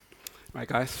Right,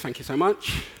 guys, thank you so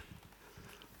much.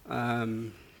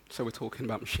 So we're talking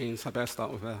about machines. I better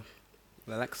start with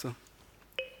Alexa.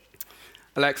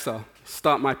 Alexa,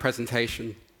 start my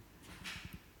presentation.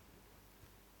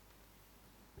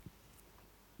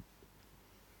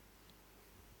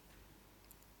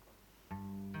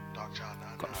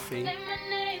 Got a theme. Say my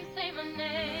name, say my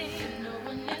name. No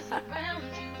one is around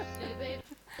you. Say, baby,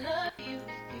 I love you.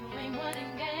 You ain't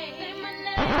running game. Say my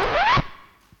name.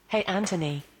 Hey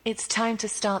Anthony, it's time to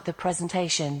start the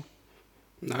presentation.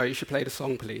 No, you should play the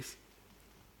song, please.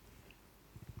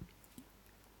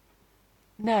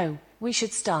 No, we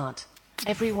should start.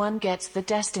 Everyone gets the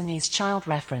Destiny's Child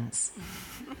reference.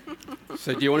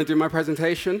 So do you want to do my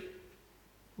presentation?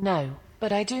 No,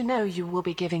 but I do know you will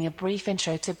be giving a brief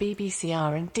intro to BBC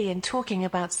R&D and talking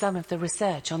about some of the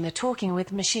research on the Talking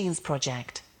with Machines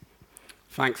project.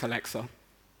 Thanks, Alexa.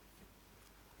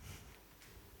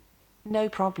 No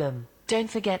problem. Don't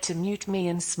forget to mute me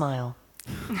and smile.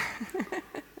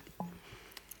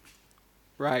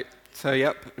 Right, so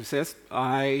yep, this is.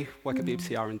 I work at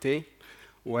BBC R&D,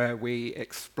 where we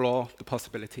explore the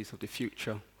possibilities of the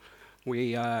future.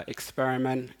 We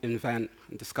experiment, invent,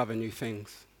 and discover new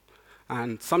things.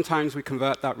 And sometimes we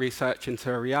convert that research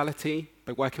into a reality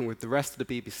by working with the rest of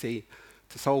the BBC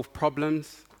to solve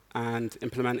problems and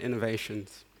implement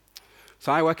innovations.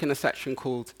 So I work in a section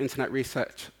called Internet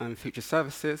Research and Future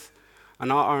Services,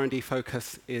 and our R&D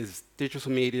focus is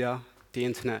digital media, the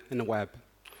internet, and the web.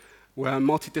 We're a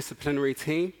multidisciplinary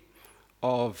team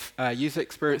of user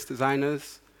experience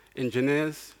designers,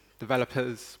 engineers,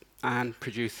 developers, and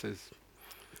producers.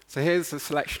 So here's a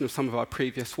selection of some of our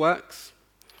previous works.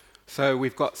 So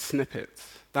we've got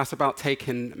snippets. That's about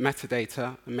taking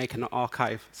metadata and making an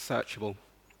archive searchable.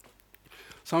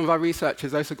 Some of our research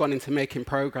has also gone into making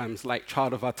programs like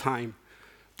Child of Our Time,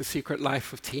 The Secret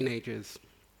Life of Teenagers.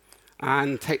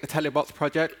 And take the Telebots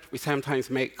project, we sometimes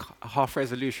make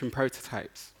half-resolution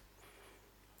prototypes.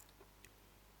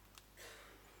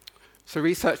 So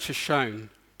research has shown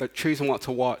that choosing what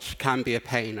to watch can be a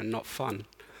pain and not fun.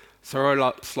 So roll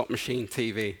up Slot Machine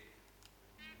TV.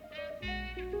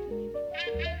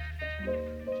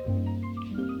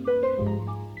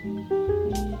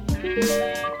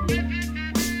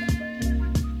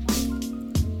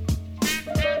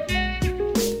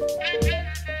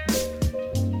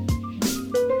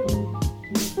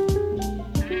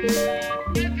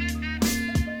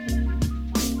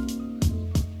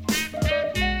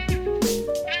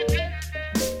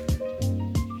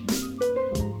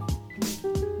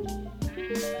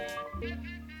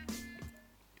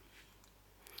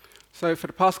 So for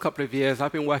the past couple of years,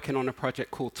 I've been working on a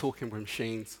project called Talking with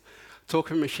Machines.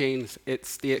 Talking with Machines,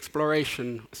 it's the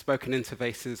exploration of spoken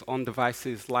interfaces on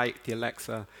devices like the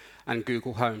Alexa and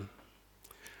Google Home.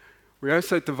 We're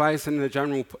also devising a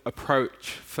general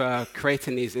approach for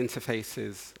creating these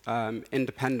interfaces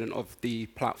independent of the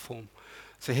platform.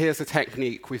 So here's a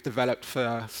technique we've developed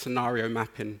for scenario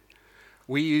mapping.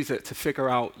 We use it to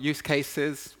figure out use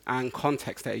cases and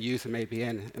context that a user may be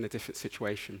in a different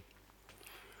situation.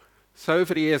 So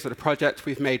over the years of the project,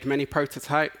 we've made many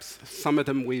prototypes. Some of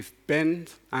them we've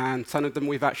binned, and some of them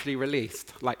we've actually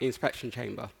released, like the inspection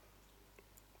chamber.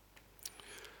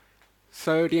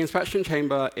 So the inspection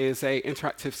chamber is an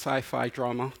interactive sci-fi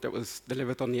drama that was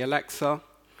delivered on the Alexa.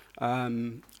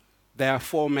 There are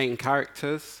 4 main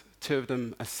characters. 2 of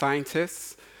them are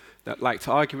scientists that like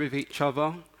to argue with each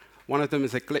other. One of them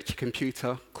is a glitchy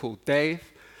computer called Dave,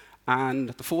 and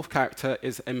the 4th character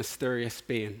is a mysterious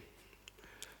being.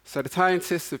 So the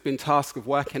scientists have been tasked with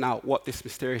working out what this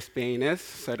mysterious being is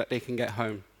so that they can get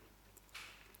home.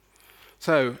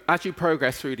 So as you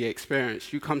progress through the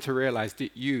experience, you come to realize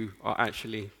that you are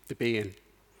actually the being.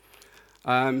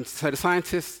 So the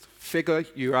scientists figure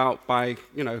you out by,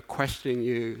 questioning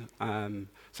you. So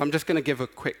I'm just going to give a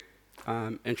quick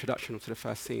introduction to the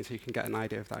first scene so you can get an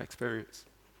idea of that experience.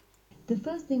 The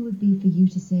first thing would be for you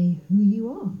to say who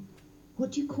you are.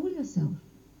 What do you call yourself?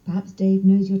 Perhaps Dave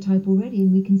knows your type already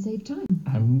and we can save time.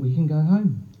 And we can go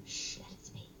home. Shh, let it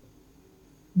speak.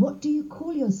 What do you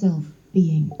call yourself,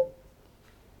 being?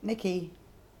 Nikki.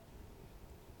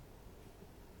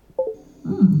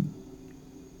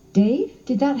 Dave,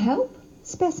 did that help?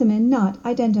 Specimen not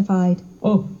identified.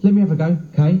 Oh, let me have a go,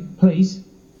 okay? Please,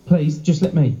 just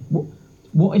let me.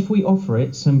 What if we offer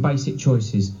it some basic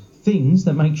choices? Things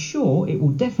that make sure it will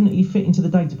definitely fit into the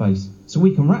database, so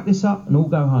we can wrap this up and all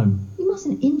go home. You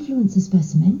mustn't influence a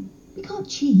specimen. We can't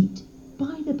cheat.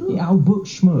 Buy the book. Yeah, old book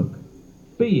schmuck.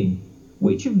 Being.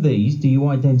 Which of these do you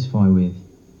identify with?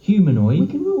 Humanoid. We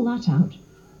can rule that out.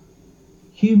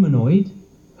 Humanoid.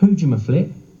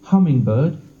 Hujamaflip.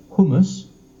 Hummingbird. Hummus.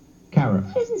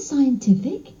 carrot. That isn't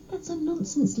scientific. That's a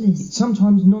nonsense list.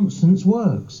 Sometimes nonsense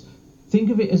works. Think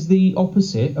of it as the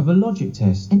opposite of a logic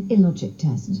test. An illogic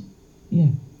test. Yeah.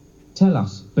 Tell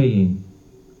us, being.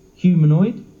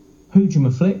 Humanoid,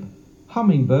 hoojumer-flip,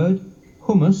 hummingbird,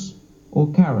 hummus,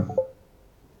 or carrot.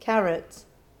 Carrot.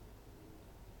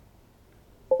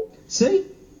 See?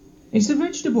 It's a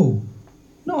vegetable.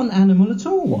 Not an animal at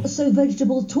all. So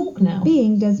vegetables talk now.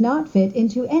 Being does not fit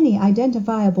into any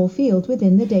identifiable field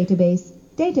within the database.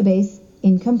 Database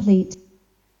incomplete.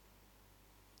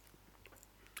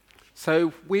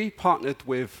 So we partnered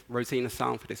with Rosina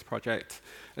Sound for this project,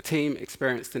 a team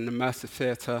experienced in immersive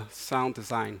theatre, sound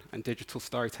design, and digital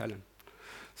storytelling.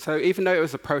 So even though it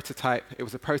was a prototype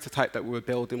that we were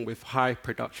building with high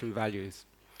production values.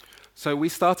 So we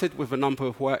started with a number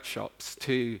of workshops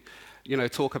to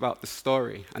talk about the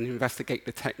story and investigate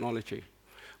the technology.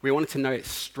 We wanted to know its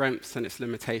strengths and its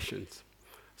limitations.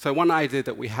 So one idea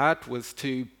that we had was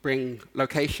to bring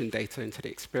location data into the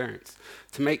experience,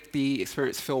 to make the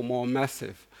experience feel more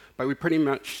immersive. But we pretty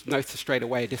much noticed straight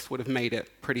away this would have made it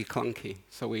pretty clunky,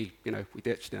 so we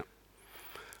ditched it.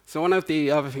 So one of the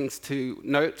other things to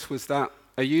note was that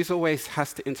a user always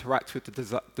has to interact with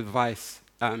the device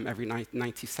every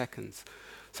 90 seconds.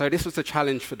 So this was a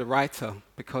challenge for the writer,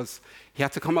 because he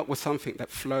had to come up with something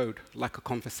that flowed like a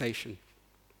conversation.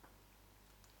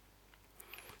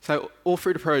 So all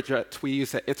through the project, we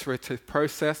used an iterative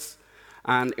process,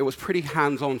 and it was pretty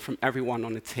hands-on from everyone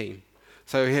on the team.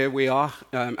 So here we are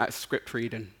at script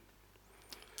reading.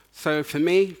 So for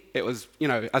me, it was,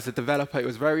 as a developer, it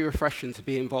was very refreshing to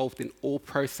be involved in all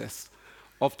process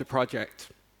of the project,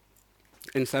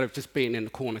 instead of just being in the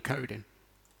corner coding.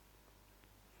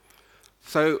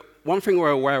 So one thing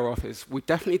we're aware of is we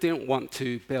definitely didn't want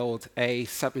to build a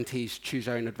 70s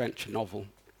choose-your-own-adventure novel.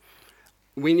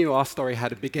 We knew our story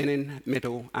had a beginning,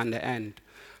 middle, and an end.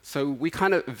 So we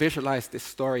kind of visualized this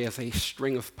story as a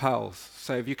string of pearls.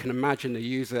 So if you can imagine the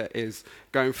user is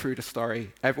going through the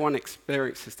story, everyone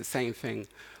experiences the same thing,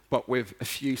 but with a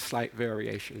few slight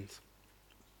variations.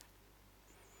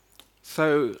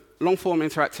 So long-form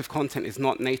interactive content is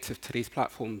not native to these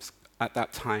platforms at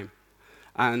that time.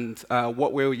 And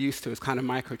what we were used to is kind of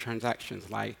microtransactions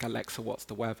like Alexa, what's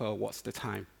the weather, what's the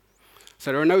time.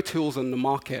 So there are no tools on the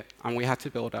market, and we had to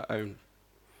build our own.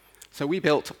 So we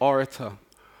built Orator.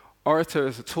 Orator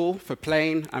is a tool for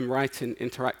playing and writing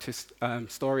interactive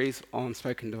stories on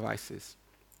spoken devices.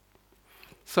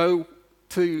 So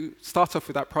to start off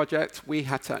with that project, we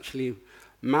had to actually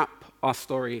map our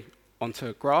story onto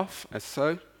a graph, as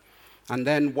so. And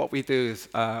then what we do is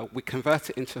we convert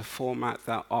it into a format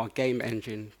that our game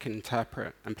engine can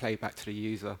interpret and play back to the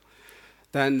user.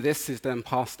 Then this is then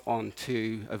passed on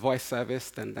to a voice service,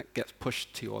 then that gets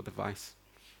pushed to your device.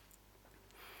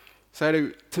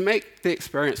 So to make the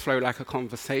experience flow like a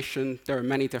conversation, there are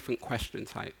many different question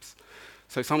types.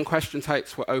 So some question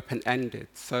types were open-ended.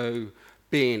 So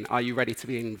being, are you ready to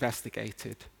be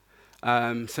investigated?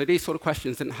 So these sort of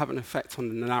questions didn't have an effect on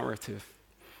the narrative.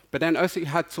 But then also you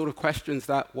had sort of questions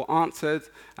that were answered,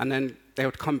 and then they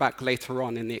would come back later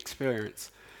on in the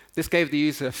experience. This gave the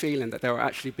user a feeling that they were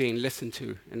actually being listened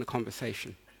to in the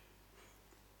conversation.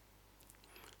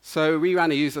 So we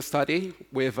ran a user study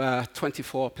with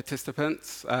 24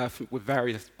 participants with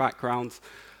various backgrounds,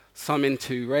 some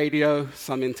into radio,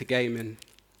 some into gaming.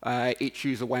 Each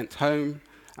user went home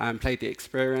and played the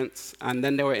experience, and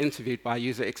then they were interviewed by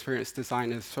user experience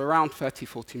designers for around 30,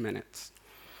 40 minutes.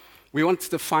 We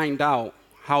wanted to find out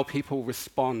how people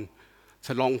respond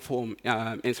to long-form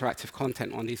interactive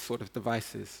content on these sort of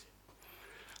devices.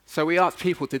 So we asked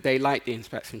people, did they like the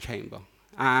inspection chamber?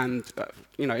 And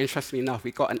interestingly enough,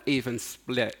 we got an even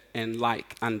split in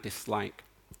like and dislike.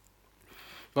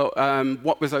 But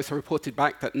what was also reported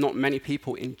back that not many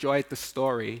people enjoyed the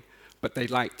story, but they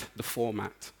liked the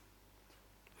format.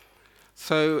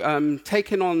 So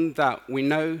taking on that, we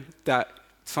know that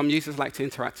some users like to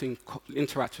interact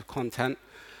with content,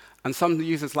 and some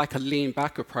users like a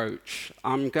lean-back approach.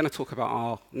 I'm going to talk about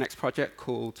our next project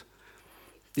called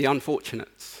The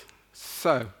Unfortunates.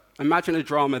 So imagine a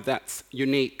drama that's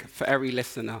unique for every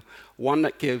listener, one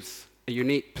that gives a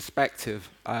unique perspective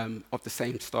of the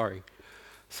same story.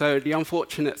 So The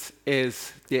Unfortunates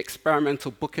is the experimental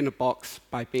book in a box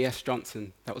by B.S.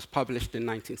 Johnson that was published in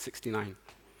 1969.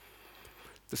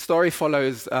 The story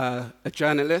follows a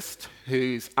journalist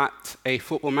who's at a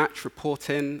football match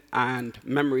reporting, and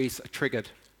memories are triggered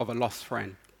of a lost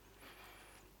friend.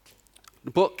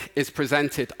 The book is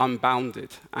presented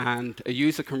unbounded, and a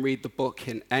user can read the book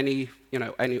in any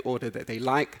order that they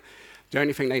like. The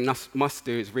only thing they must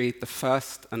do is read the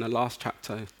first and the last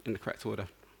chapter in the correct order.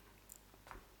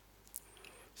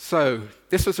 So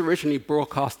this was originally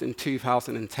broadcast in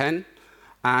 2010,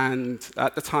 and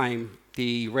at the time,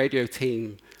 the radio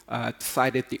team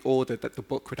decided the order that the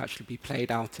book would actually be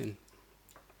played out in.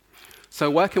 So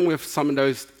working with some of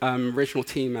those original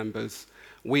team members,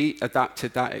 we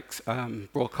adapted that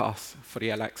broadcast for the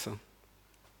Alexa.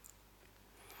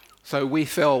 So we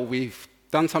feel we've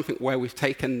done something where we've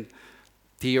taken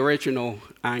the original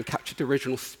and captured the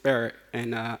original spirit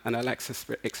in an Alexa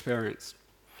experience.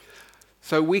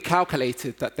 So we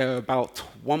calculated that there are about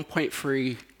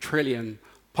 1.3 trillion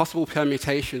possible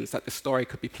permutations that the story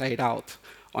could be played out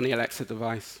on the Alexa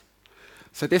device.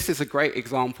 So this is a great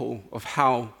example of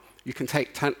how you can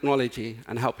take technology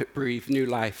and help it breathe new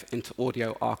life into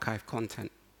audio archive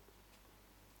content.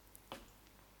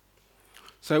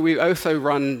 So we also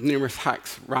run numerous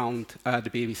hacks around the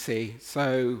BBC.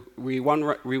 So we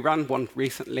ran one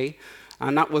recently,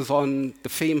 and that was on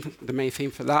the main theme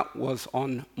for that was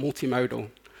on multimodal.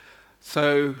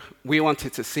 So we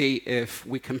wanted to see if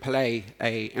we can play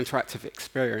an interactive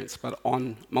experience, but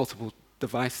on multiple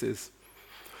devices.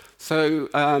 So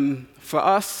for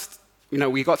us,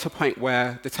 we got to a point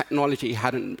where the technology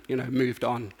hadn't, moved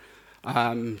on.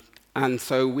 And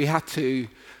so we had to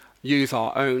use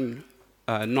our own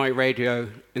Noi Radio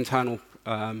internal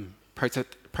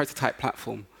prototype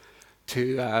platform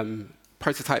to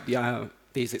prototype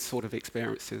these sort of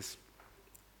experiences.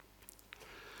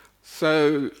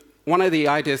 So one of the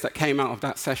ideas that came out of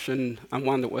that session, and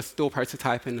one that we're still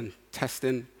prototyping and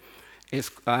testing,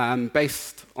 is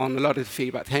based on a lot of the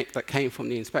feedback that came from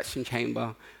the inspection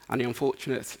chamber, and the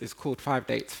unfortunate is called 5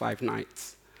 Dates, 5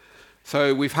 Nights.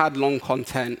 So we've had long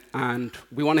content, and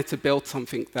we wanted to build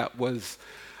something that was,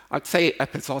 I'd say,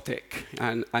 episodic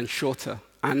and shorter.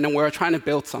 And then we're trying to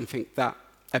build something that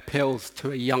appeals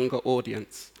to a younger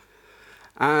audience.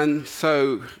 And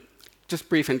so, just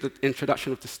brief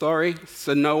introduction of the story.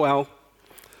 So Noelle,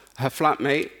 her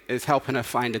flatmate, is helping her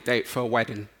find a date for a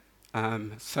wedding.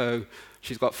 So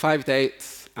she's got 5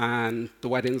 dates, and the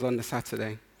wedding's on the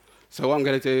Saturday. So what I'm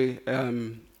going to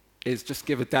do is just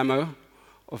give a demo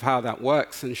of how that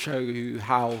works and show you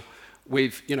how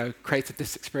we've created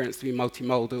this experience to be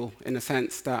multimodal in the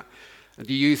sense that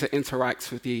the user interacts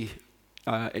with the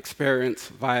experience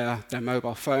via their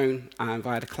mobile phone and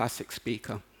via the classic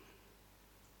speaker.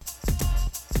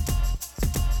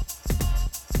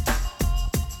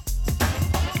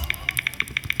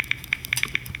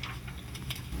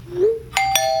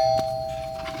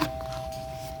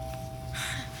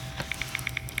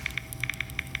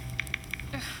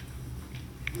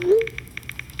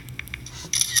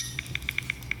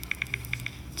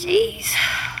 Jeez.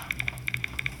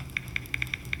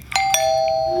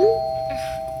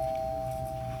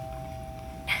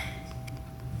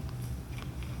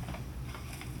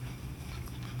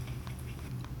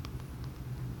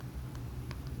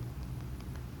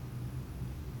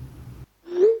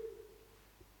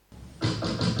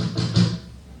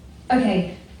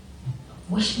 Okay,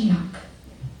 wish me luck.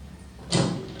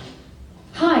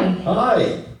 Hi.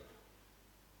 Hi.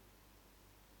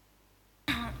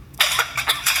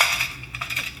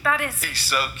 That is He's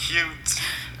so cute.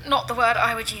 not the word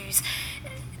I would use.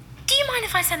 Do you mind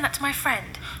if I send that to my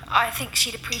friend? I think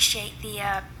she'd appreciate the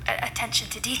attention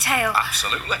to detail.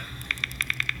 Absolutely.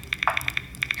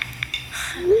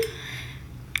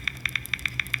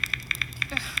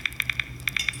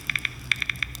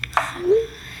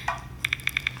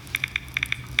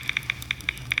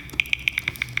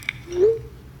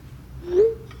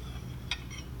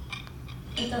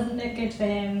 It doesn't look good for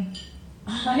him.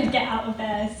 I'd get out of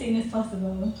there as soon as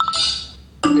possible.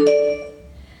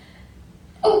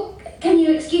 Oh, can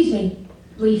you excuse me?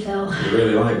 Refill. You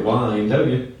really like wine, don't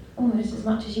you? Almost as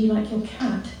much as you like your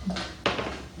cat.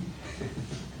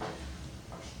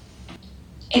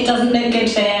 It doesn't look good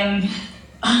for him.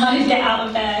 I'd get out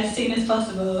of there as soon as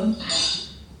possible.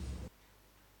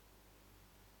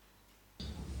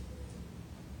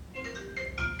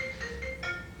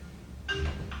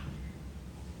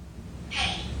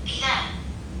 Hey, are you there?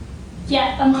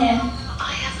 Yeah, I'm here.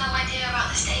 I have no idea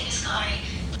about this Davis guy.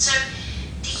 So,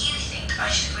 do you think I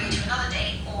should agree to another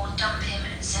date or dump him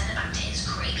and send him back to his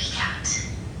creepy cat?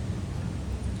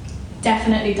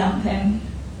 Definitely dump him.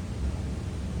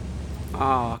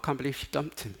 Oh, I can't believe she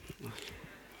dumped him.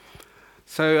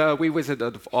 So we, Wizard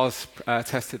of Oz,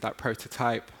 tested that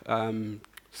prototype. That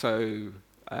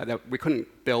we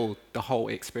couldn't build the whole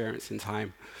experience in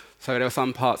time. So there were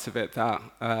some parts of it that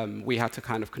we had to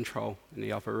kind of control in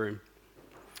the other room.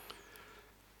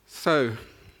 So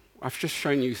I've just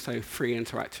shown you 3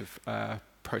 interactive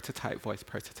voice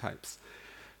prototypes.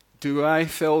 Do I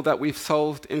feel that we've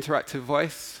solved interactive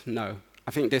voice? No.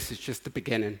 I think this is just the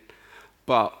beginning,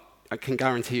 but I can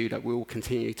guarantee you that we will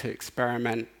continue to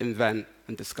experiment, invent,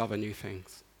 and discover new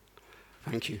things.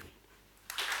 Thank you.